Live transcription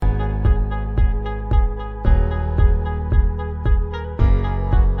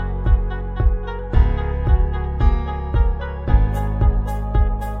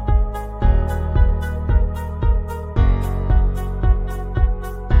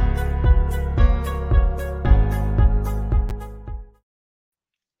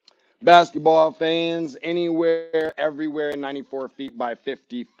Basketball fans, anywhere, everywhere, 94 feet by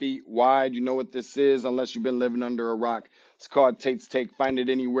 50 feet wide. You know what this is, unless you've been living under a rock. It's called Tate's Take. Find it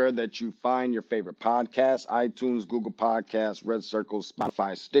anywhere that you find your favorite podcast: iTunes, Google Podcasts, Red Circle,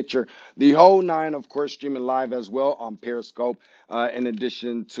 Spotify, Stitcher, the whole nine, of course, streaming live as well on Periscope, in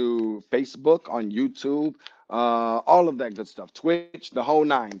addition to Facebook, on YouTube. All of that good stuff, Twitch, the whole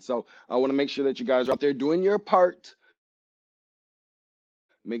nine. So I want to make sure that you guys are out there doing your part.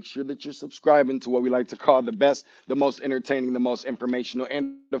 Make sure that you're subscribing to what we like to call the best, the most entertaining, the most informational,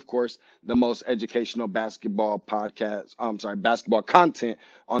 and of course, the most educational basketball content on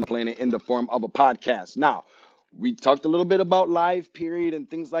the planet in the form of a podcast. Now, we talked a little bit about live period and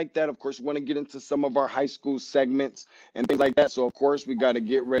things like that. Of course, we want to get into some of our high school segments and things like that. So, of course, we got to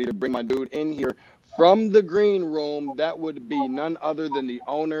get ready to bring my dude in here from the green room. That would be none other than the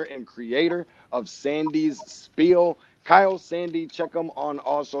owner and creator of Sandy's Spiel, Kyle Sandy. Check him on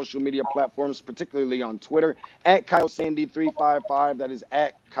all social media platforms, particularly on Twitter at Kyle Sandy 355. That is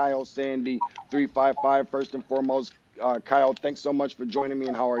at Kyle Sandy 355. First and foremost, Kyle, thanks so much for joining me.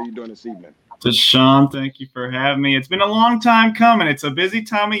 And how are you doing this evening? Deshaun, thank you for having me. It's been a long time coming. It's a busy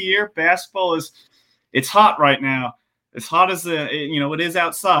time of year. Basketball it's hot right now. As hot as it is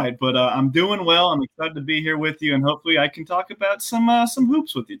outside, but I'm doing well. I'm excited to be here with you, and hopefully I can talk about some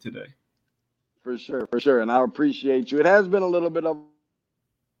hoops with you today. For sure, for sure. And I appreciate you. It has been a little bit of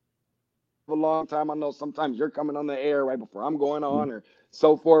a long time. I know sometimes you're coming on the air right before I'm going on or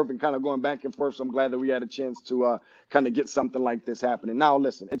so forth and kind of going back and forth. So I'm glad that we had a chance to kind of get something like this happening. Now,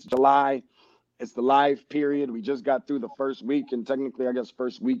 listen, it's July. It's the live period. We just got through the first week and technically, I guess,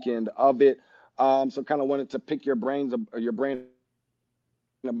 first weekend of it. So kind of wanted to pick your brain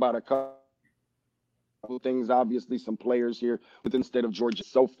about a couple of things. Obviously, some players here within the state of Georgia and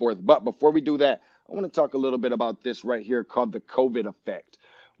so forth. But before we do that, I want to talk a little bit about this right here called the COVID effect.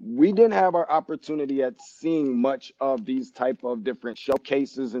 We didn't have our opportunity at seeing much of these type of different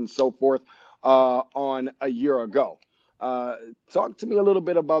showcases and so forth on a year ago. Talk to me a little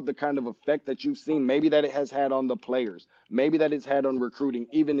bit about the kind of effect that you've seen, maybe that it has had on the players, maybe that it's had on recruiting,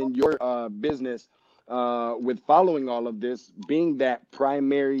 even in your business with following all of this, being that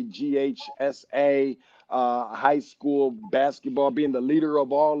primary GHSA high school basketball, being the leader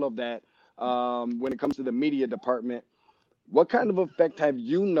of all of that when it comes to the media department. What kind of effect have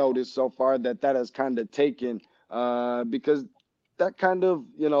you noticed so far that has kind of taken? Because that kind of,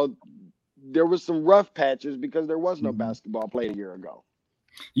 there was some rough patches because there was no Mhm. basketball played a year ago.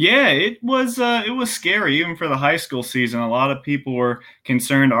 Yeah, it was scary even for the high school season. A lot of people were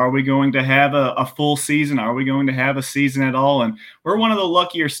concerned, are we going to have a full season? Are we going to have a season at all? And we're one of the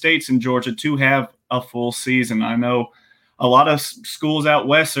luckier states in Georgia to have a full season. I know a lot of schools out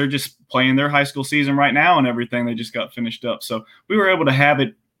west are just playing their high school season right now and everything. They just got finished up. So we were able to have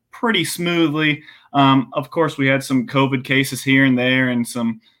it pretty smoothly. Of course, we had some COVID cases here and there and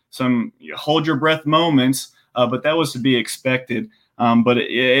some hold your breath moments, but that was to be expected. But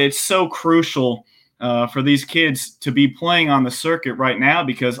it's so crucial for these kids to be playing on the circuit right now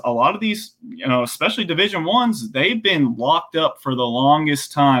because a lot of these, especially Division Ones, they've been locked up for the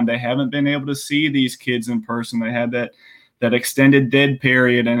longest time. They haven't been able to see these kids in person. They had that extended dead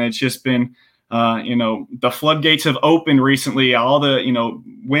period, and it's just been, the floodgates have opened recently. All the,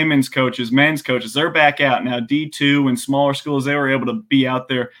 women's coaches, men's coaches, they're back out now. D2 and smaller schools, they were able to be out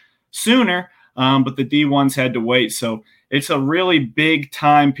there sooner, but the D1s had to wait. So it's a really big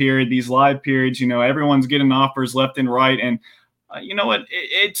time period, these live periods. Everyone's getting offers left and right. And you know what?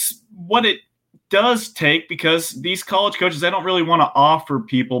 It's what it does take because these college coaches, they don't really want to offer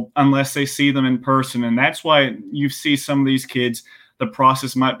people unless they see them in person. And that's why you see some of these kids, the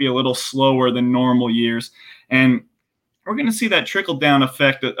process might be a little slower than normal years. And we're going to see that trickle down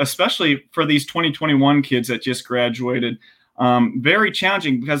effect, especially for these 2021 kids that just graduated. Very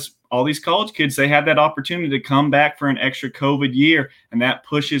challenging because all these college kids, they had that opportunity to come back for an extra COVID year, and that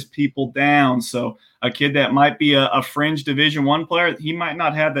pushes people down. So a kid that might be a fringe Division I player, he might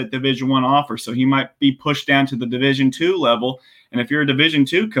not have that Division I offer. So he might be pushed down to the Division II level. And if you're a Division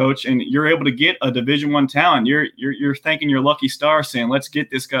II coach and you're able to get a Division I talent, you're thanking your lucky star saying, let's get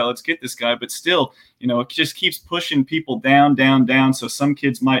this guy. But still, it just keeps pushing people down, down, down. So some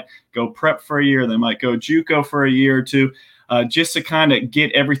kids might go prep for a year. They might go JUCO for a year or two. Just to kind of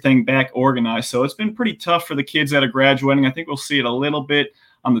get everything back organized. So it's been pretty tough for the kids that are graduating. I think we'll see it a little bit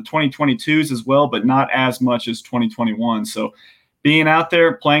on the 2022s as well, but not as much as 2021. So being out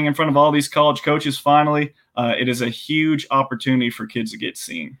there, playing in front of all these college coaches finally, it is a huge opportunity for kids to get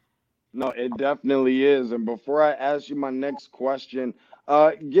seen. No, it definitely is. And before I ask you my next question,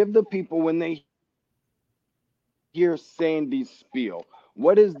 give the people, when they hear Sandy Spiel, what does that stand for?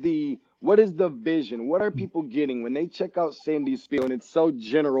 what is the vision? What are people getting when they check out Sandy Spiel? And it's so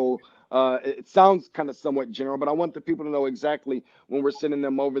general. It sounds kind of somewhat general, but I want the people to know exactly when we're sending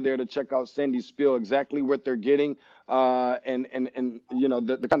them over there to check out Sandy Spiel, exactly what they're getting, and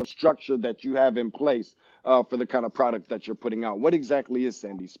the kind of structure that you have in place for the kind of product that you're putting out. What exactly is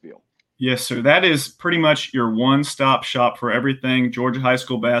Sandy Spiel? Yes, sir. That is pretty much your one-stop shop for everything Georgia high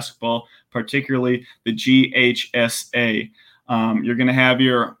school basketball, particularly the GHSA. You're going to have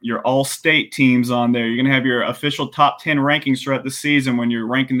your all-state teams on there. You're going to have your official top 10 rankings throughout the season when you're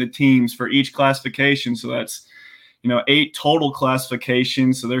ranking the teams for each classification. So that's 8 total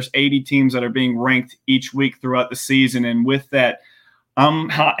classifications. So there's 80 teams that are being ranked each week throughout the season. And with that,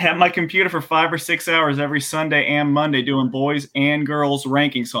 I have my computer for 5 or 6 hours every Sunday and Monday doing boys and girls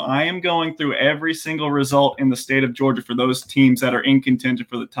rankings. So I am going through every single result in the state of Georgia for those teams that are in contention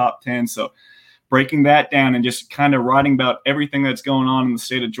for the top 10. So breaking that down and just kind of writing about everything that's going on in the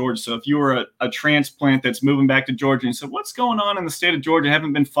state of Georgia. So if you were a transplant that's moving back to Georgia and said, what's going on in the state of Georgia? I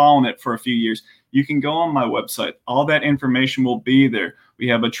haven't been following it for a few years. You can go on my website. All that information will be there. We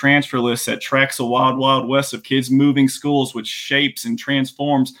have a transfer list that tracks the wild, wild west of kids moving schools, which shapes and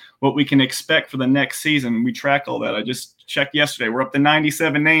transforms what we can expect for the next season. We track all that. I just checked yesterday. We're up to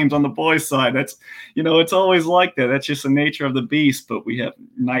 97 names on the boys' side. That's, it's always like that. That's just the nature of the beast. But we have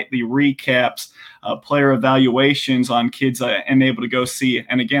nightly recaps, player evaluations on kids I'm able to go see.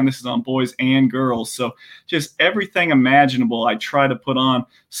 And again, this is on boys and girls. So just everything imaginable I try to put on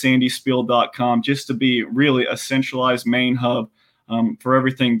sandyspiel.com just to be really a centralized main hub for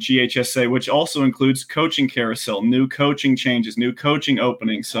everything GHSA, which also includes coaching carousel, new coaching changes, new coaching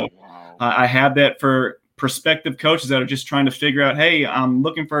openings. So I have that for prospective coaches that are just trying to figure out, hey, I'm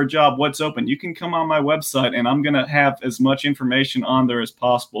looking for a job. What's open? You can come on my website and I'm going to have as much information on there as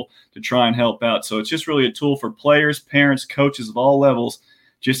possible to try and help out. So it's just really a tool for players, parents, coaches of all levels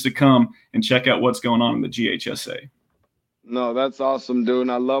just to come and check out what's going on in the GHSA. No, that's awesome, dude.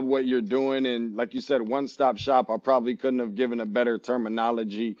 And I love what you're doing. And like you said, one-stop shop, I probably couldn't have given a better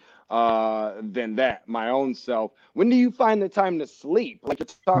terminology than that, my own self. When do you find the time to sleep? Like you're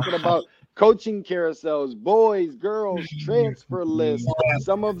talking about coaching carousels, boys, girls, transfer lists,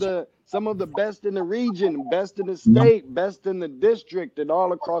 some of the best in the region, best in the state, best in the district, and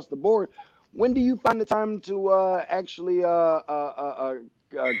all across the board. When do you find the time to actually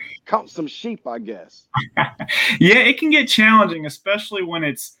count some sheep, I guess? Yeah, it can get challenging, especially when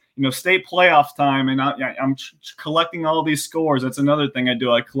it's state playoff time, and I'm collecting all these scores. That's another thing I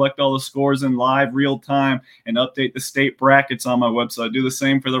do. I collect all the scores in live, real time, and update the state brackets on my website. I do the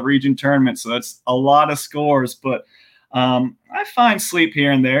same for the region tournament, so that's a lot of scores. But I find sleep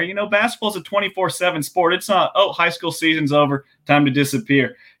here and there. Basketball's a 24/7 sport. It's not, high school season's over, time to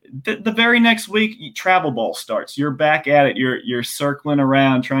disappear. The very next week, travel ball starts. You're back at it. You're circling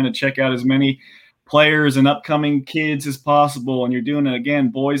around, trying to check out as many players and upcoming kids as possible, and you're doing it again,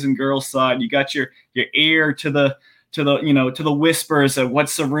 boys and girls side. You got your ear to the whispers of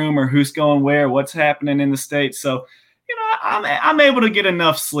what's the rumor, who's going where, what's happening in the state. So I'm able to get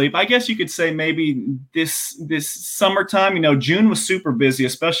enough sleep. I guess you could say maybe this summertime. June was super busy,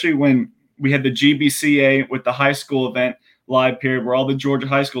 especially when we had the GBCA with the high school event live period where all the Georgia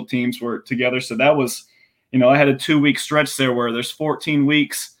high school teams were together. So that was, I had a 2-week stretch there where there's 14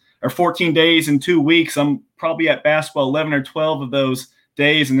 weeks or 14 days in 2 weeks. I'm probably at basketball 11 or 12 of those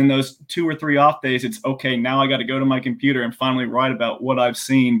days. And then those 2 or 3 off days, it's okay. Now I got to go to my computer and finally write about what I've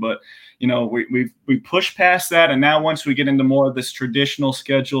seen. But, we pushed past that. And now once we get into more of this traditional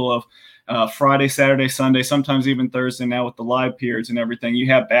schedule of Friday, Saturday, Sunday, sometimes even Thursday now with the live periods and everything, you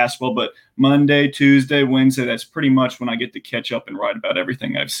have basketball. But Monday, Tuesday, Wednesday, that's pretty much when I get to catch up and write about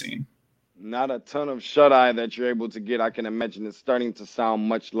everything I've seen. Not a ton of shut-eye that you're able to get. I can imagine it's starting to sound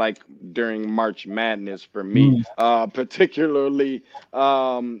much like during March Madness for me, particularly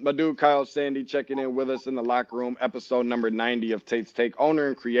my dude Kyle Sandy checking in with us in the locker room, episode number 90 of Tate's Take, owner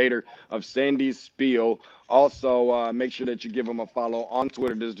and creator of Sandy Spiel. Also, make sure that you give him a follow on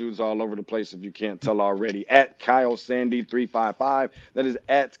Twitter. This dude's all over the place if you can't tell already. At Kyle Sandy 355. That is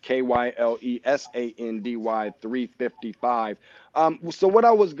at KYLESANDY 355. So what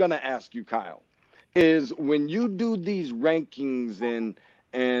I was gonna ask you, Kyle, is when you do these rankings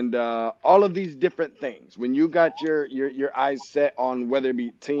and all of these different things, when you got your eyes set on whether it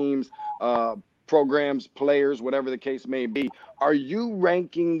be teams, programs, players, whatever the case may be, are you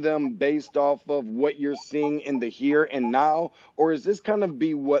ranking them based off of what you're seeing in the here and now, or is this kind of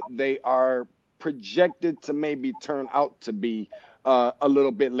be what they are projected to maybe turn out to be a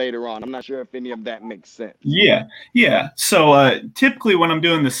little bit later on? I'm not sure if any of that makes sense. Yeah. So typically when I'm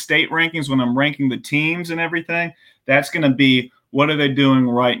doing the state rankings, when I'm ranking the teams and everything, that's going to be What are they doing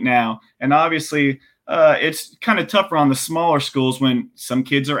right now? And obviously, it's kind of tougher on the smaller schools when some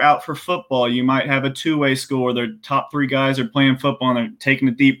kids are out for football. You might have a two-way school where their top three guys are playing football and they're taking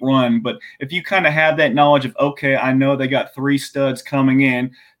a deep run. But if you kind of have that knowledge of, okay, I know they got three studs coming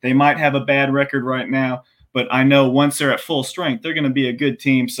in, they might have a bad record right now, but I know once they're at full strength, they're going to be a good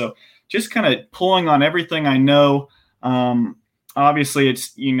team. So just kind of pulling on everything I know. Obviously,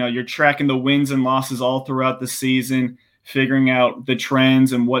 it's, you're tracking the wins and losses all throughout the season, figuring out the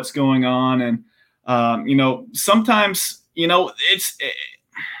trends and what's going on. And, sometimes,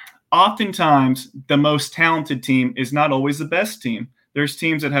 oftentimes the most talented team is not always the best team. There's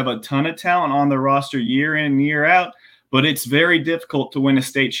teams that have a ton of talent on their roster year in, year out, but it's very difficult to win a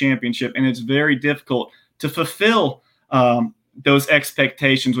state championship, and it's very difficult to fulfill those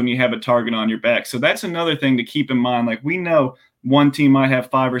expectations when you have a target on your back. So that's another thing to keep in mind. Like, we know one team might have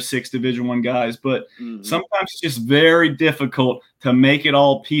 5 or 6 Division I guys, but sometimes it's just very difficult to make it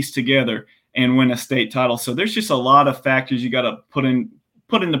all piece together and win a state title. So there's just a lot of factors you got to put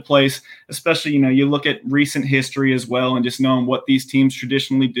into place, especially, you look at recent history as well and just knowing what these teams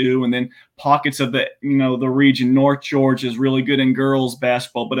traditionally do. And then pockets of the region. North Georgia is really good in girls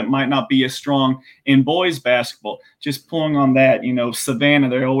basketball, but it might not be as strong in boys basketball. Just pulling on that, Savannah,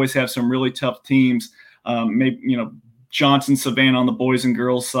 they always have some really tough teams. Johnson, Savannah on the boys and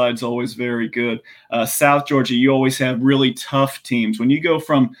girls side is always very good. South Georgia, you always have really tough teams. When you go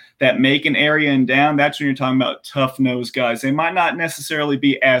from that Macon area and down, that's when you're talking about tough-nosed guys. They might not necessarily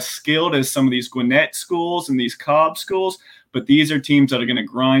be as skilled as some of these Gwinnett schools and these Cobb schools, but these are teams that are going to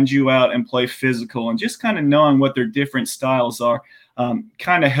grind you out and play physical. And just kind of knowing what their different styles are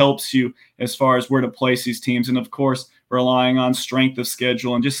kind of helps you as far as where to place these teams. And, of course, relying on strength of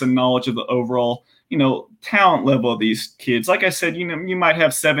schedule and just the knowledge of the overall talent level of these kids. Like I said, you might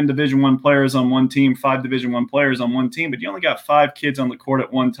have 7 Division I players on one team, 5 Division I players on one team, but you only got 5 kids on the court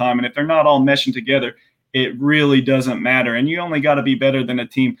at one time. And if they're not all meshing together, it really doesn't matter. And you only got to be better than a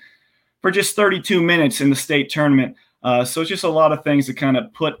team for just 32 minutes in the state tournament. So it's just a lot of things to kind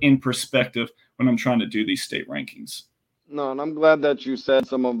of put in perspective when I'm trying to do these state rankings. No, and I'm glad that you said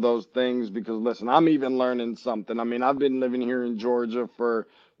some of those things because, listen, I'm even learning something. I mean, I've been living here in Georgia for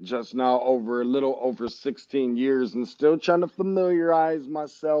just now a little over 16 years and still trying to familiarize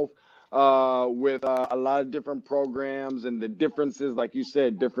myself with a lot of different programs and the differences, like you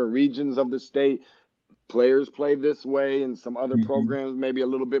said, different regions of the state. Players play this way, and some other programs maybe a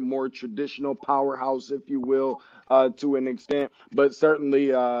little bit more traditional powerhouse, if you will, to an extent. But certainly,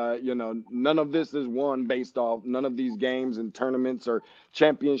 none of this is won based off, none of these games and tournaments or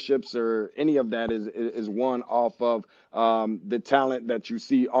championships or any of that is won off of the talent that you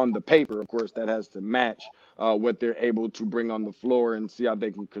see on the paper. Of course, that has to match what they're able to bring on the floor and see how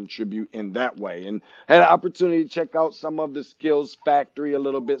they can contribute in that way. And had an opportunity to check out some of the Skills Factory a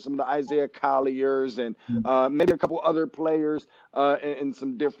little bit, some of the Isaiah Colliers and maybe a couple other players in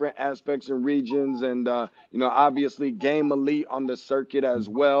some different aspects and regions. And, obviously Game Elite on the circuit as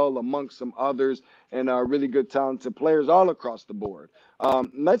well, amongst some others, and really good talented players all across the board.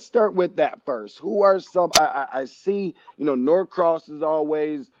 Let's start with that first. Who are some? I see, Norcross is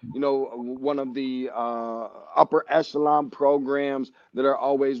always, one of the upper echelon programs that are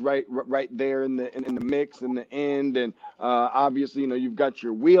always right there in the mix in the end. And obviously, you've got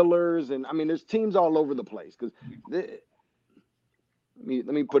your Wheelers, and I mean, there's teams all over the place. Because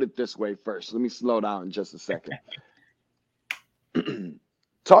let me put it this way first. Let me slow down just a second.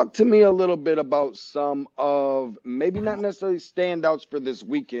 Talk to me a little bit about some of maybe not necessarily standouts for this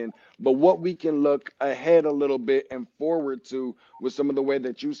weekend, but what we can look ahead a little bit and forward to with some of the way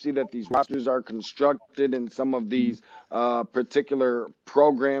that you see that these rosters are constructed and some of these particular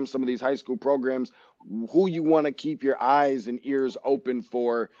programs, some of these high school programs, who you want to keep your eyes and ears open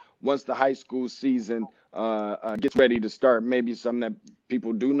for once the high school season gets ready to start. Maybe some that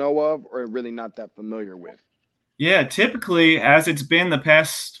people do know of or really not that familiar with. Yeah, typically, as it's been the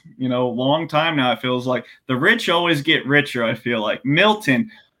past, long time now, it feels like the rich always get richer, I feel like.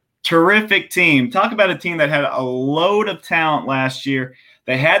 Milton, terrific team. Talk about a team that had a load of talent last year.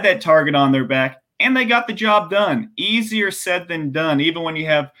 They had that target on their back, and they got the job done. Easier said than done, even when you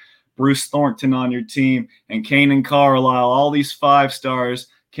have Bruce Thornton on your team and Kanan Carlisle, all these 5 stars.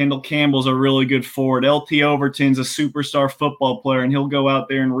 Kendall Campbell's a really good forward. LT Overton's a superstar football player, and he'll go out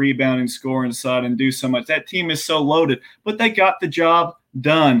there and rebound and score inside and do so much. That team is so loaded, but they got the job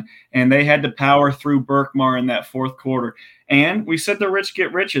done, and they had to power through Berkmar in that fourth quarter. And we said the rich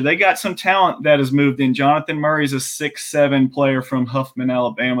get richer. They got some talent that has moved in. Jonathan Murray's a 6'7" player from Huffman,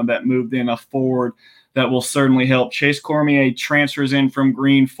 Alabama that moved in, a forward. that will certainly help. Chase Cormier transfers in from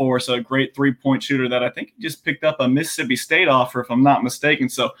Green Force, a great three-point shooter that I think he just picked up a Mississippi State offer, if I'm not mistaken.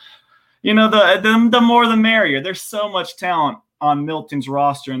 So, the more the merrier. There's so much talent on Milton's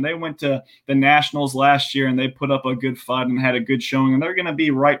roster, and they went to the Nationals last year and they put up a good fight and had a good showing, and they're going to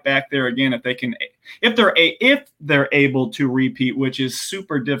be right back there again if they're able to repeat, which is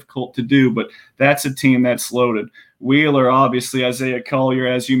super difficult to do, but that's a team that's loaded. Wheeler, obviously, Isaiah Collier,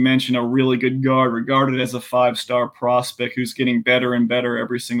 as you mentioned, a really good guard, regarded as a 5-star prospect who's getting better and better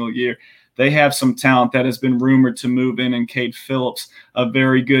every single year. They have some talent that has been rumored to move in Cade Phillips, a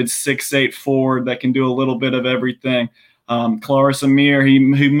very good 6'8" forward that can do a little bit of everything. Claris Amir, he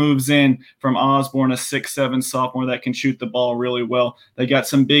moves in from Osborne, a 6'7" sophomore that can shoot the ball really well. They got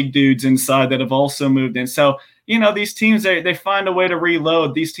some big dudes inside that have also moved in. So, these teams, they find a way to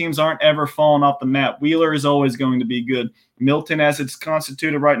reload. These teams aren't ever falling off the map. Wheeler is always going to be good. Milton, as it's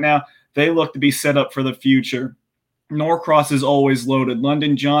constituted right now, they look to be set up for the future. Norcross is always loaded.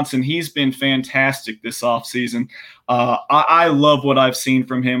 London Johnson, he's been fantastic this offseason. I love what I've seen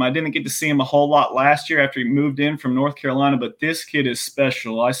from him. I didn't get to see him a whole lot last year after he moved in from North Carolina, but this kid is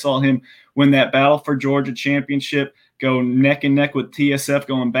special. I saw him win that Battle for Georgia championship, go neck and neck with TSF,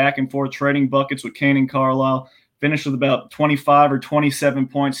 going back and forth, trading buckets with Canaan Carlisle, finished with about 25 or 27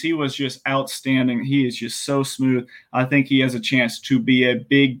 points. He was just outstanding. He is just so smooth. I think he has a chance to be a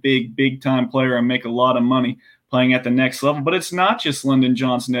big time player and make a lot of money playing at the next level. But it's not just London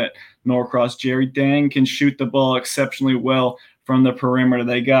Johnson at Norcross. Jerry Dang can shoot the ball exceptionally well from the perimeter.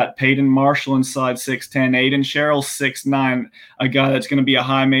 They got Peyton Marshall inside 6'10", Aiden Sherrill 6'9", a guy that's going to be a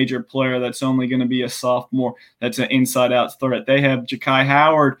high major player that's only going to be a sophomore. That's an inside-out threat. They have Ja'Kai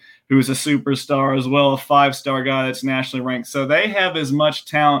Howard, who's a superstar as well, a 5-star guy that's nationally ranked. So they have as much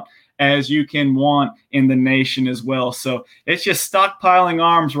talent as you can want in the nation as well. So it's just stockpiling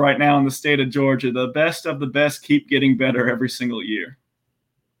arms right now in the state of Georgia. The best of the best keep getting better every single year.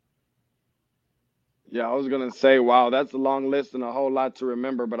 Yeah, I was going to say, wow, that's a long list and a whole lot to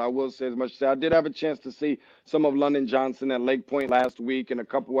remember, but I will say as much as I did have a chance to see some of London Johnson at Lake Point last week and a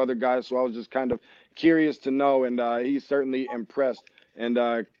couple other guys, so I was just kind of curious to know, and he's certainly impressed. And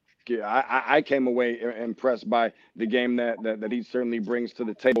I came away impressed by the game that he certainly brings to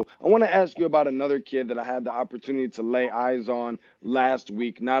the table. I want to ask you about another kid that I had the opportunity to lay eyes on last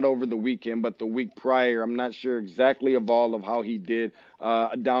week, not over the weekend, but the week prior. I'm not sure exactly of all of how he did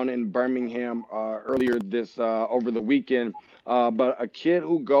down in Birmingham earlier this over the weekend, but a kid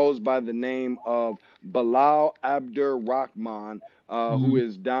who goes by the name of Bilal Abdur-Rahman, who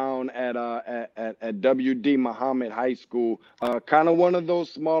is down at WD Muhammad High School, kind of one of those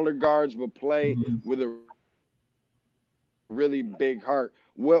smaller guards, but play with a really big heart.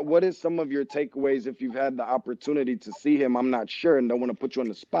 What is some of your takeaways if you've had the opportunity to see him? I'm not sure and don't want to put you on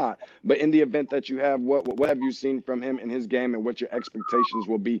the spot, but in the event that you have, what have you seen from him in his game and what your expectations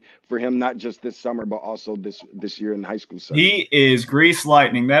will be for him, not just this summer, but also this year in high school? He is grease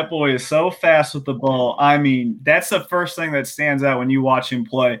lightning. That boy is so fast with the ball. I mean, that's the first thing that stands out when you watch him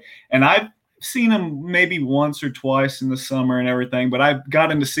play. And I've seen him maybe once or twice in the summer and everything, but I've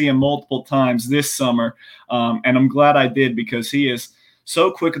gotten to see him multiple times this summer. And I'm glad I did because he is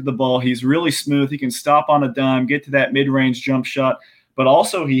so quick at the ball. He's really smooth. He can stop on a dime, get to that mid-range jump shot, but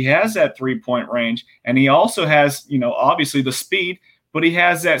also he has that three-point range, and he also has, obviously the speed, but he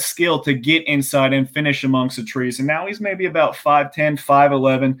has that skill to get inside and finish amongst the trees. And now he's maybe about 5'10",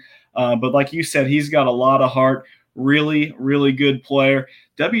 5'11", but like you said, he's got a lot of heart. Really, really good player.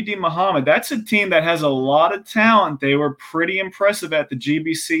 WD Muhammad, that's a team that has a lot of talent. They were pretty impressive at the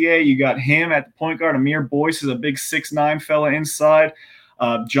GBCA. You got him at the point guard. Amir Boyce is a big 6'9" fella inside.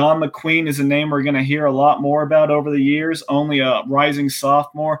 John McQueen is a name we're going to hear a lot more about over the years, only a rising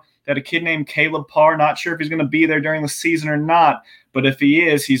sophomore. Got a kid named Caleb Parr. Not sure if he's going to be there during the season or not, but if he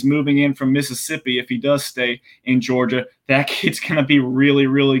is, he's moving in from Mississippi. If he does stay in Georgia, that kid's going to be really,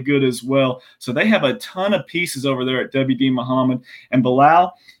 really good as well. So they have a ton of pieces over there at WD Muhammad. And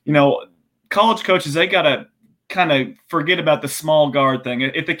Bilal, college coaches, they got to kind of forget about the small guard thing.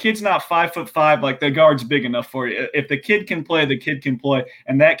 If the kid's not 5'5", like the guard's big enough for you. If the kid can play, the kid can play,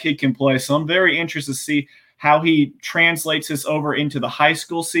 and that kid can play. So I'm very interested to see how he translates this over into the high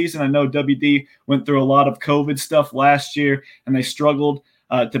school season. I know WD went through a lot of COVID stuff last year, and they struggled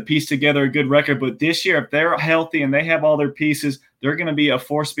to piece together a good record. But this year, if they're healthy and they have all their pieces, they're going to be a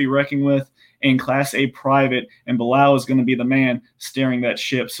force to be reckoned with in Class A private, and Bilal is going to be the man steering that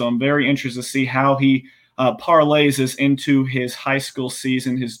ship. So I'm very interested to see how he parlays this into his high school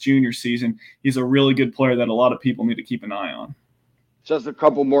season, his junior season. He's a really good player that a lot of people need to keep an eye on. Just a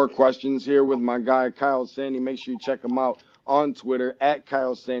couple more questions here with my guy, Kyle Sandy. Make sure you check him out on Twitter at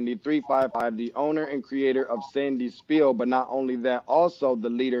Kyle Sandy 355, the owner and creator of Sandy's Spiel, but not only that, also the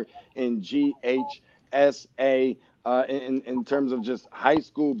leader in GHSA. In terms of just high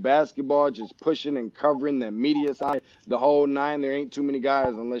school basketball, just pushing and covering the media side, the whole nine. There ain't too many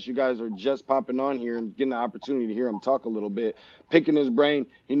guys, unless you guys are just popping on here and getting the opportunity to hear him talk a little bit, picking his brain.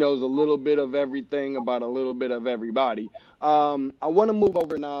 He knows a little bit of everything about a little bit of everybody. I want to move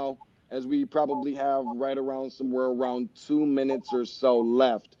over now, as we probably have right around somewhere around 2 minutes or so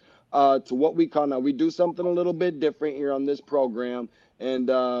left, to what we call now. We do something a little bit different here on this program, and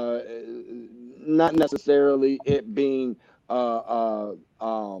not necessarily it being,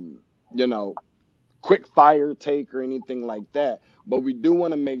 quick fire take or anything like that. But we do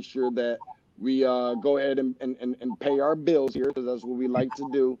want to make sure that we go ahead and pay our bills here, because that's what we like to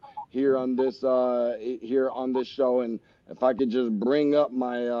do here on this show. And if I could just bring up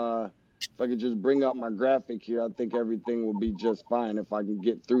my graphic here, I think everything will be just fine if I can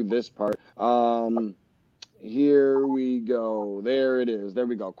get through this part. Here we go. There it is. There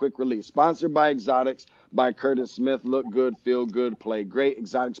we go. Quick release. Sponsored by Exotics by Curtis Smith. Look good, feel good, play great.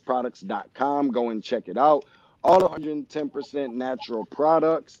 Exoticsproducts.com. Go and check it out. All 110% natural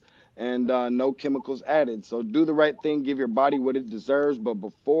products and no chemicals added. So do the right thing. Give your body what it deserves. But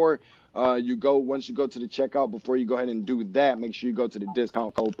before once you go to the checkout, before you go ahead and do that, make sure you go to the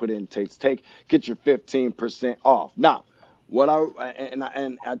discount code, put in Takes Take, get your 15% off. Now,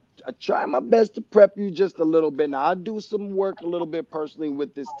 I try my best to prep you just a little bit. Now, I do some work a little bit personally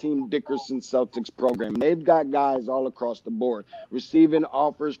with this Team Dickerson Celtics program. They've got guys all across the board receiving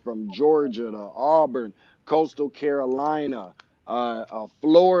offers from Georgia to Auburn, Coastal Carolina,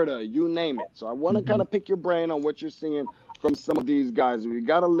 Florida, you name it. So I want to kind of pick your brain on what you're seeing from some of these guys. We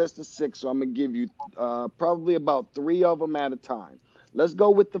got a list of 6, so I'm going to give you probably about 3 of them at a time. Let's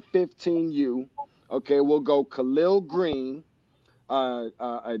go with the 15U. Okay, we'll go Khalil Green,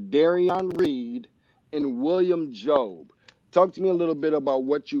 Darian Reed, and William Job. Talk to me a little bit about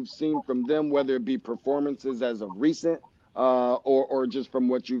what you've seen from them, whether it be performances as of recent or just from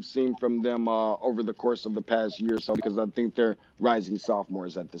what you've seen from them over the course of the past year or so, because I think they're rising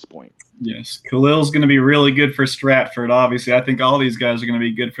sophomores at this point. Yes, Khalil's going to be really good for Stratford, obviously. I think all these guys are going to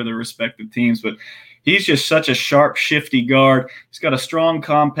be good for their respective teams, but he's just such a sharp, shifty guard. He's got a strong,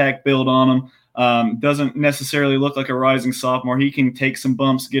 compact build on him. Doesn't necessarily look like a rising sophomore. He can take some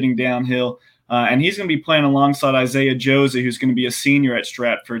bumps getting downhill. And he's going to be playing alongside Isaiah Josie, who's going to be a senior at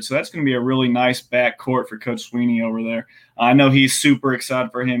Stratford. So that's going to be a really nice backcourt for Coach Sweeney over there. I know he's super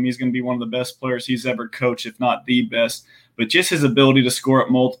excited for him. He's going to be one of the best players he's ever coached, if not the best. But just his ability to score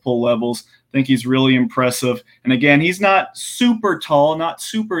at multiple levels, I think he's really impressive. And again, he's not super tall,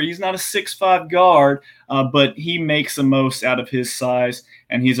 he's not a 6'5" guard, but he makes the most out of his size,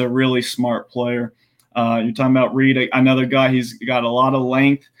 and he's a really smart player. You're talking about Reed, another guy, he's got a lot of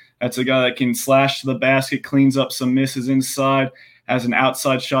length. That's a guy that can slash to the basket, cleans up some misses inside, has an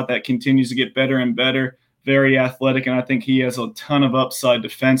outside shot that continues to get better and better. Very athletic, and I think he has a ton of upside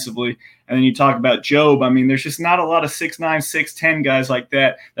defensively. And then you talk about Job. I mean, there's just not a lot of 6'9", 6'10" guys like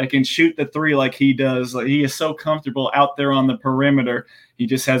that can shoot the three like he does. Like, he is so comfortable out there on the perimeter. He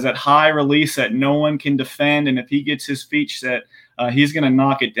just has that high release that no one can defend, and if he gets his feet set, he's going to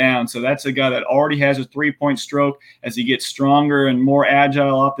knock it down. So that's a guy that already has a three-point stroke. As he gets stronger and more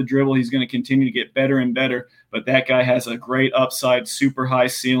agile off the dribble, he's going to continue to get better and better. But that guy has a great upside, super high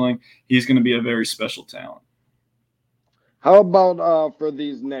ceiling. He's going to be a very special talent. How about for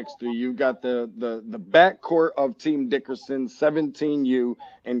these next 3? You've got the backcourt of Team Dickerson, 17U,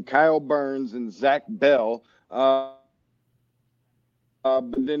 and Kyle Burns and Zach Bell. But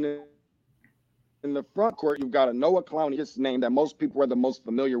then in the front court, you've got a Noah Clowney, his name that most people are the most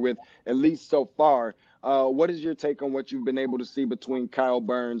familiar with, at least so far. What is your take on what you've been able to see between Kyle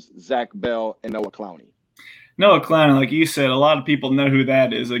Burns, Zach Bell, and Noah Clowney? Noah Clowney, like you said, a lot of people know who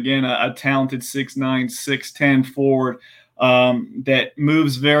that is. Again, a talented 6'9", 6'10" forward that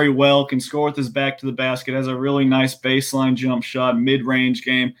moves very well, can score with his back to the basket, has a really nice baseline jump shot, mid-range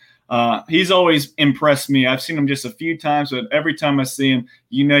game. He's always impressed me. I've seen him just a few times, but every time I see him,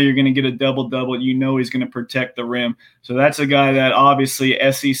 you know you're going to get a double-double. You know he's going to protect the rim. So that's a guy that obviously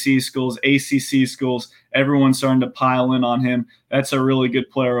SEC schools, ACC schools, everyone's starting to pile in on him. That's a really good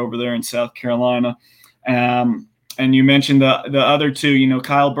player over there in South Carolina. And you mentioned the other 2,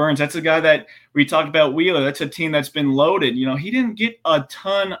 Kyle Burns. That's a guy that we talked about Wheeler. That's a team that's been loaded. He didn't get a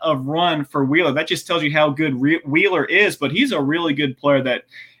ton of run for Wheeler. That just tells you how good Wheeler is, but he's a really good player that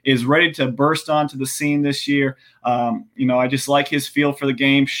is ready to burst onto the scene this year. I just like his feel for the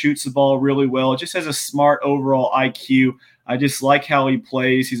game, shoots the ball really well. Just has a smart overall IQ. I just like how he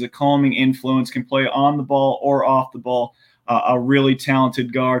plays. He's a calming influence, can play on the ball or off the ball. a really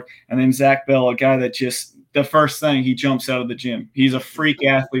talented guard. And then Zach Bell, a guy that just the first thing he jumps out of the gym. He's a freak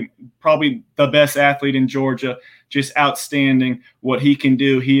athlete, probably the best athlete in Georgia, just outstanding what he can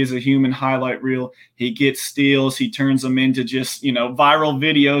do. He is a human highlight reel. He gets steals. He turns them into just, viral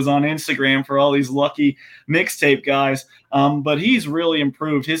videos on Instagram for all these lucky mixtape guys. But he's really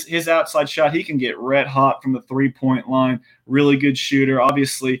improved. His outside shot, he can get red hot from the three-point line. Really good shooter.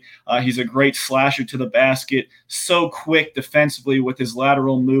 Obviously, he's a great slasher to the basket. So quick defensively with his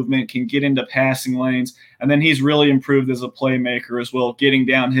lateral movement, can get into passing lanes. And then he's really improved as a playmaker as well, getting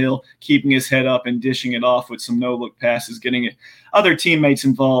downhill, keeping his head up and dishing it off with some no-look passes, getting other teammates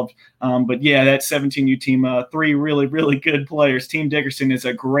involved. But yeah, that 17U team, three really, really good players. Team Dickerson is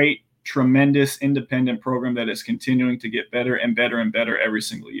a great, tremendous independent program that is continuing to get better and better and better every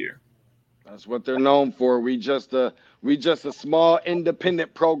single year. That's what they're known for. We just a small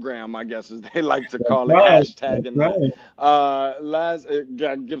independent program, I guess, as they like to call it. Hashtag. Right.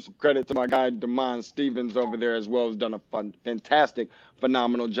 Give some credit to my guy Damon Stevens over there as well, who's done a fantastic,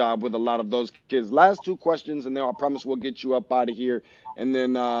 phenomenal job with a lot of those kids. Last two questions, and then I promise we'll get you up out of here, and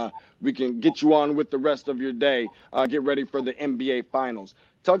then we can get you on with the rest of your day. Get ready for the NBA Finals.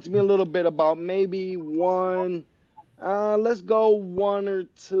 Talk to me a little bit about maybe let's go one or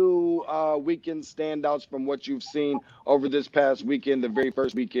two weekend standouts from what you've seen over this past weekend, the very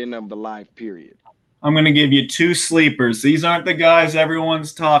first weekend of the live period. I'm going to give you two sleepers. These aren't the guys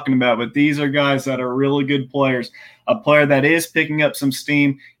everyone's talking about, but these are guys that are really good players. A player that is picking up some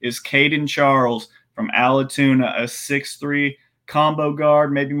steam is Caden Charles from Allatoona, a 6'3" combo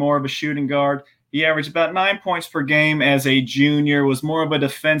guard, maybe more of a shooting guard. He averaged about 9 points per game as a junior, was more of a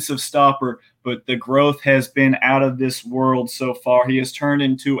defensive stopper, but the growth has been out of this world so far. He has turned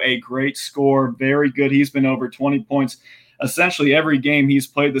into a great scorer, very good. He's been over 20 points essentially every game he's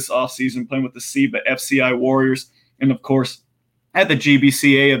played this offseason, playing with the FCI Warriors. And, of course, at the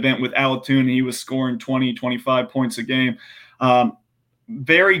GBCA event with Allatoona, he was scoring 20, 25 points a game.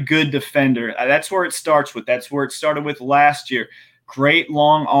 Very good defender. That's where it starts with. That's where it started with last year. Great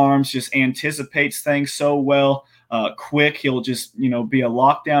long arms, just anticipates things so well. Quick, he'll just, be a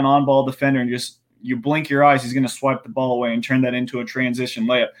lockdown on-ball defender and just you blink your eyes, he's going to swipe the ball away and turn that into a transition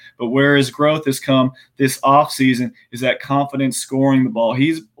layup. But where his growth has come this offseason is that confidence scoring the ball.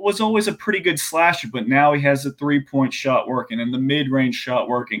 He was always a pretty good slasher, but now he has the three-point shot working and the mid-range shot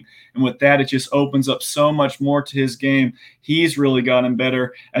working. And with that, it just opens up so much more to his game. He's really gotten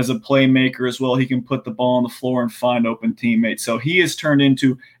better as a playmaker as well. He can put the ball on the floor and find open teammates. So he has turned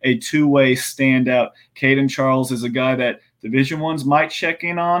into a two-way standout. Caden Charles is a guy that Division I's might check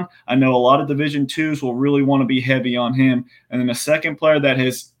in on. I know a lot of Division IIs will really want to be heavy on him. And then a second player that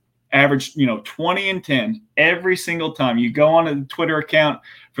has averaged, 20 and 10 every single time. You go on the Twitter account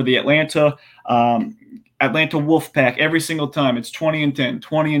for the Atlanta Wolfpack every single time. It's 20 and 10,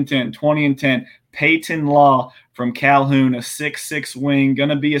 20 and 10, 20 and 10. Peyton Law from Calhoun, a 6'6" wing, going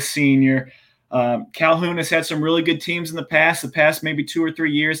to be a senior. Calhoun has had some really good teams in the past maybe 2 or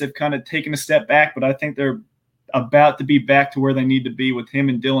 3 years. They've kind of taken a step back, but I think they're about to be back to where they need to be with him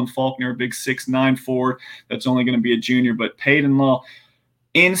and Dylan Faulkner, a big 6'9" forward that's only going to be a junior. But Peyton Law,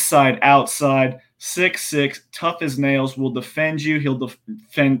 inside, outside, 6'6", tough as nails, will defend you. He'll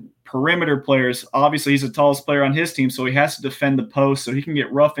defend perimeter players. Obviously, he's the tallest player on his team, so he has to defend the post, so he can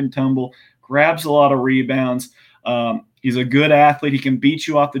get rough and tumble, grabs a lot of rebounds. He's a good athlete. He can beat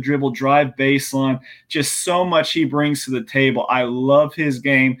you off the dribble, drive baseline. Just so much he brings to the table. I love his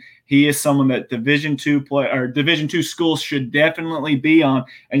game. He is someone that Division II schools should definitely be on.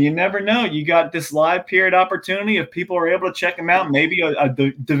 And you never know. You got this live period opportunity. If people are able to check him out, maybe a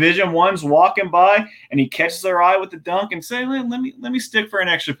Division I's walking by and he catches their eye with the dunk and say, let me stick for an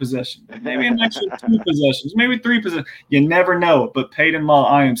extra possession. Maybe an extra 2 possessions, maybe 3 possessions. You never know. But Peyton Law,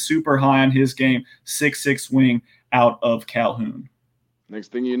 I am super high on his game. 6'6" wing out of Calhoun.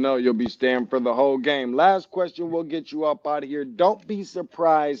 Next thing you know, you'll be staying for the whole game. Last question, we'll get you up out of here. Don't be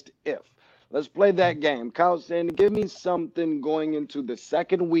surprised if. Let's play that game. Kyle Sandy, give me something going into the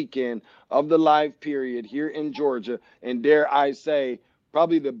second weekend of the live period here in Georgia. And dare I say,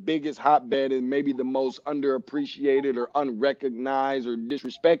 probably the biggest hotbed and maybe the most underappreciated or unrecognized or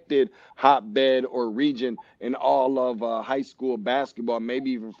disrespected hotbed or region in all of high school basketball,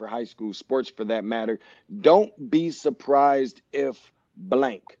 maybe even for high school sports for that matter. Don't be surprised if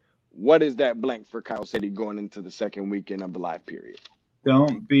blank. What is that blank for Kyle City going into the second weekend of the live period?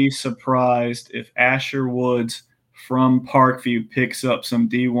 Don't be surprised if Asher Woods from Parkview picks up some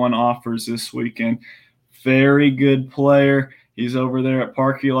D1 offers this weekend. Very good player. He's over there at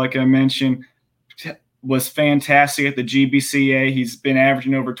Parkview, like I mentioned. Was fantastic at the GBCA. He's been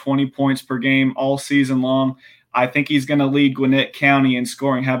averaging over 20 points per game all season long. I think he's going to lead Gwinnett County in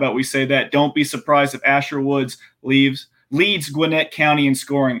scoring. How about we say that? Don't be surprised if Asher Woods leads Gwinnett County in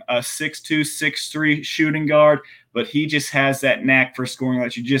scoring. A 6'2", 6'3" shooting guard, but he just has that knack for scoring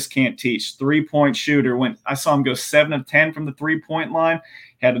that you just can't teach. 3-point shooter. When I saw him go 7 of 10 from the 3-point line,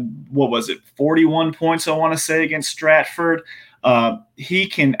 had, 41 points, I want to say, against Stratford. He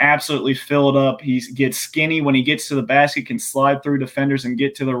can absolutely fill it up. He gets skinny when he gets to the basket, can slide through defenders and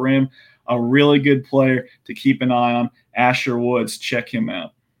get to the rim. A really good player to keep an eye on. Asher Woods, check him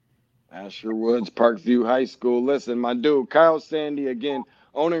out. Asher Woods, Parkview High School. Listen, my dude, Kyle Sandy, again,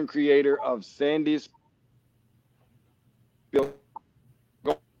 owner and creator of Sandy's. Go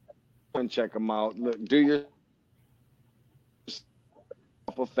and check him out. Look, do yourself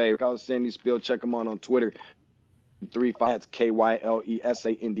a favor. Kyle Sandy Spiel, check him out on Twitter. 35. That's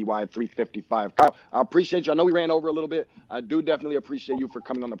KYLESANDY 355. Kyle, I appreciate you. I know we ran over a little bit. I do definitely appreciate you for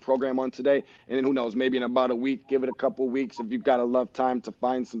coming on the program on today. And then who knows, maybe in about a week, give it a couple weeks. If you've got enough time to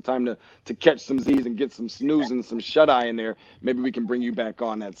find some time to catch some Z's and get some snooze and some shut-eye in there, maybe we can bring you back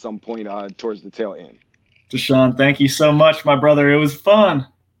on at some point towards the tail end. Deshaun, thank you so much, my brother. It was fun.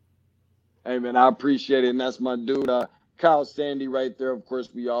 Hey, man, I appreciate it. And that's my dude, Kyle Sandy right there. Of course,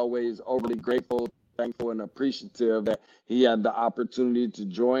 we always overly grateful, thankful, and appreciative that he had the opportunity to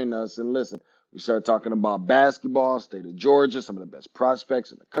join us. And listen, we started talking about basketball, state of Georgia, some of the best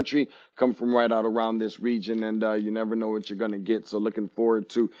prospects in the country come from right out around this region, and you never know what you're going to get. So looking forward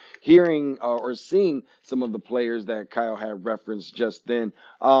to hearing or seeing some of the players that Kyle had referenced just then.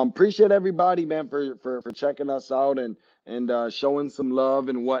 Appreciate everybody, man, for checking us out and showing some love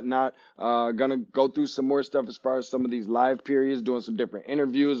and whatnot. Gonna go through some more stuff as far as some of these live periods, doing some different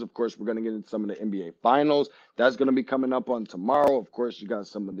interviews. Of course, we're gonna get into some of the NBA finals. That's gonna be coming up on tomorrow. Of course, you got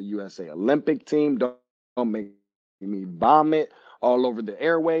some of the USA Olympic team. Don't make me vomit all over the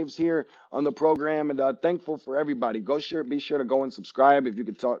airwaves here on the program. And thankful for everybody. Be sure to go and subscribe. If you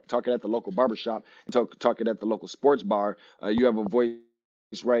could talk it at the local barbershop and talk it at the local sports bar, you have a voice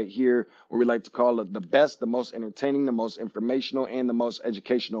right here where we like to call it the best, the most entertaining, the most informational, and the most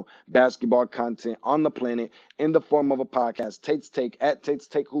educational basketball content on the planet in the form of a podcast. Tate's Take at Tate's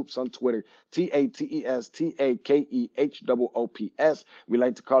Take Hoops on Twitter. TATESTAKEHOOPS. We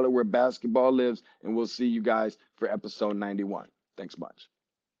like to call it where basketball lives, and we'll see you guys for episode 91. Thanks much.